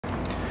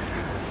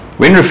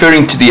When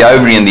referring to the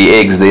ovary and the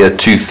eggs, there are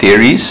two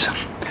theories.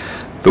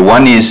 The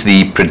one is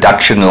the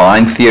production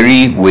line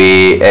theory,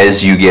 where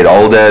as you get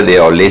older,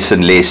 there are less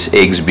and less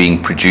eggs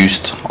being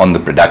produced on the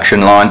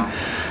production line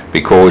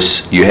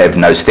because you have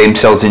no stem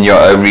cells in your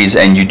ovaries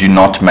and you do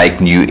not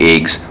make new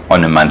eggs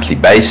on a monthly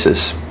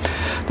basis.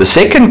 The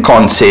second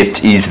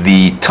concept is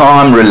the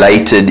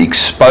time-related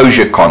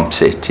exposure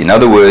concept. In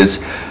other words,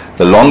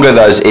 the longer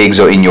those eggs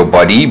are in your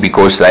body,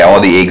 because they are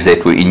the eggs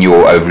that were in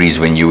your ovaries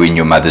when you were in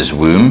your mother's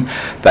womb,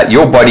 that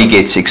your body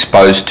gets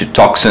exposed to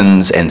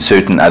toxins and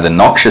certain other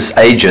noxious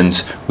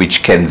agents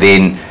which can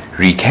then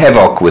wreak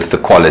havoc with the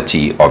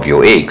quality of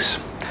your eggs.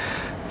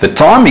 The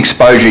time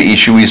exposure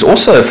issue is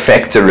also a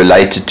factor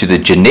related to the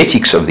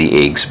genetics of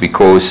the eggs,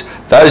 because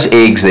those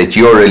eggs that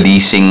you're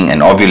releasing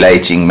and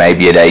ovulating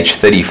maybe at age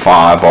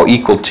 35 are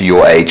equal to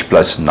your age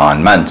plus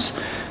 9 months.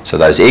 So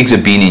those eggs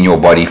have been in your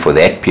body for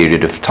that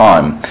period of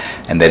time,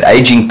 and that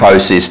aging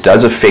process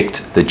does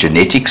affect the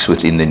genetics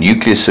within the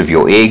nucleus of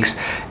your eggs,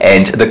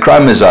 and the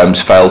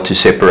chromosomes fail to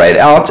separate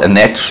out, and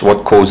that's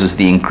what causes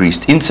the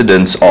increased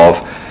incidence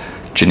of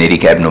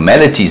genetic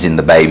abnormalities in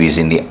the babies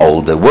in the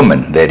older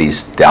women. That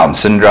is Down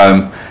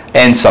syndrome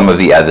and some of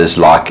the others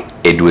like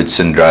Edwards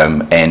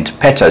syndrome and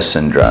Pato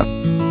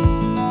syndrome.